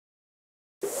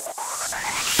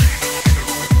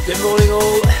Good morning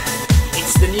all,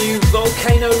 it's the new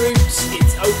Volcano route,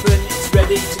 it's open, it's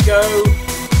ready to go.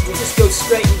 We'll just go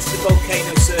straight into the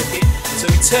Volcano Circuit, so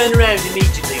we turn around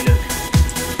immediately, look.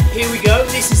 Here we go,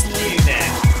 this is new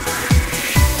now.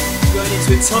 Going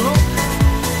into a tunnel.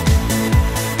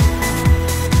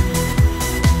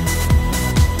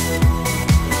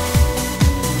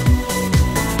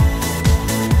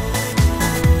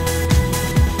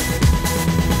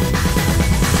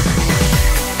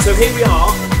 So here we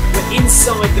are, we're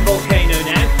inside the volcano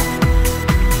now.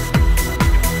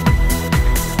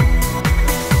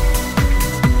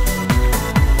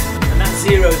 And that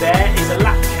zero there is a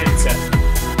lap counter.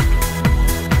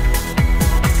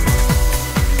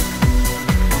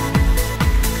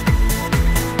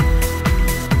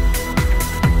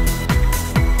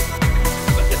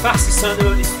 But the fastest time at the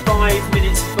moment is 5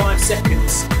 minutes and 5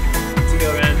 seconds to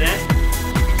go around there.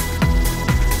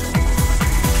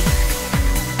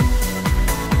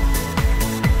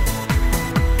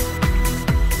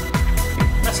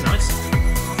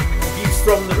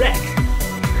 From the wreck.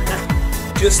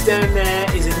 Just down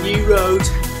there is a new road,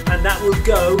 and that will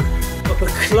go up a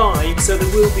climb, so there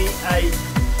will be a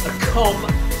comb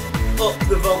up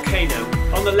the volcano.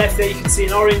 On the left there you can see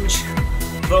an orange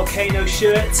volcano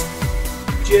shirt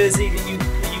jersey that you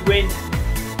win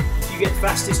if you get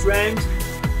fastest round.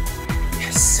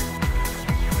 Yes.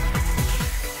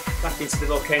 Back into the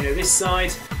volcano this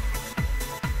side.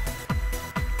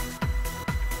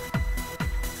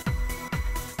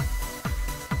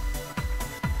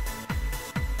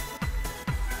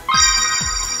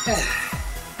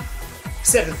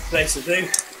 Seventh place will do.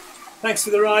 Thanks for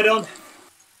the ride on.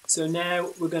 So now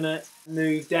we're going to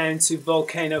move down to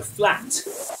Volcano Flat.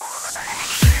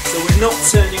 So we're not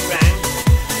turning round.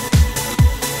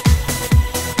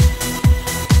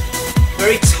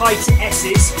 Very tight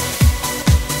S's.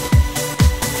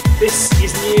 This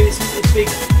is new, this big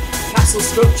castle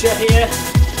structure here.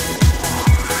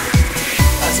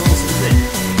 That's awesome, isn't it?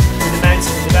 With the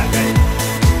mountain in the background.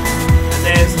 And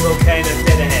there's the volcano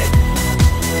dead ahead.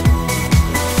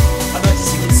 I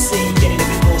notice you can see getting a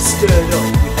bit more stirred up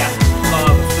with that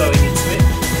lava flowing into it.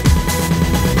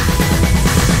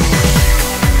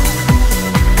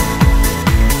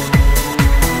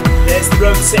 There's the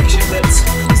road section that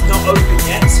is not open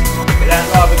yet, with that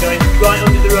lava going right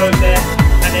under the road there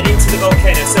and then into the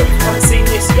volcano. So if you haven't seen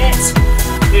this yet,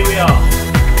 here we are.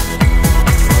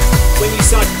 When you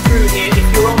cycle through here, if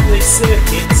you're on this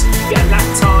circuit, you get a lap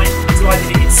time. So I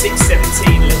did it in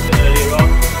 6:17 a little bit earlier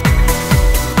on.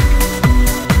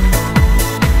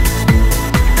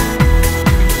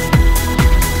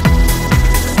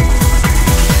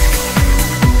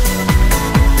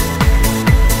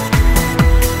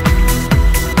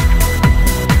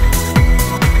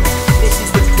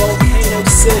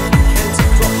 Circuit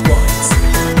counterclockwise.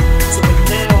 So we're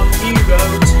now on New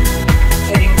Road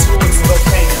heading towards the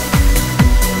volcano.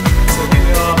 So here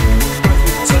we are, going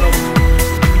through the tunnel.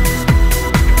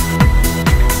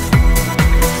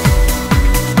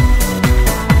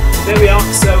 There we are,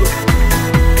 so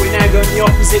we're now going the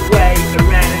opposite way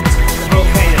around the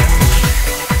volcano.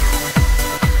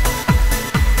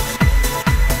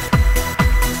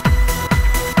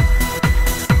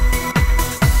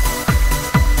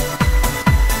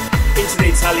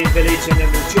 Italian village, and then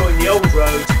we'll join the old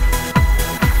road. Look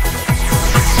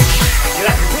at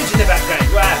that, the bridge in the background,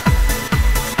 wow,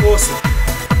 awesome.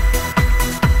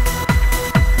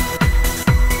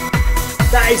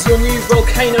 That is your new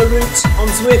volcano route on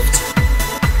Zwift.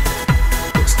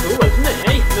 Looks cool, doesn't it,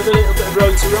 eh? Another little bit of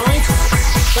road to ride.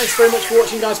 Thanks very much for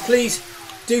watching, guys. Please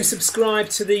do subscribe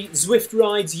to the Zwift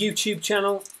Rides YouTube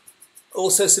channel.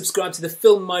 Also subscribe to the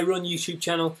Film My Run YouTube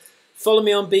channel. Follow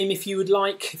me on Beam if you would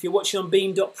like. If you're watching on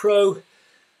beam.pro,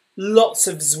 lots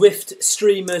of Zwift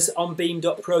streamers on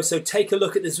beam.pro. So take a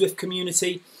look at the Zwift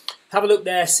community. Have a look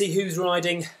there, see who's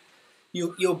riding.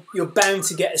 You're bound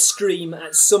to get a stream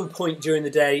at some point during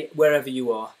the day, wherever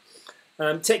you are.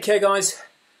 Take care, guys.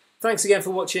 Thanks again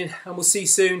for watching, and we'll see you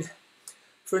soon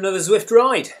for another Zwift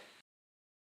ride.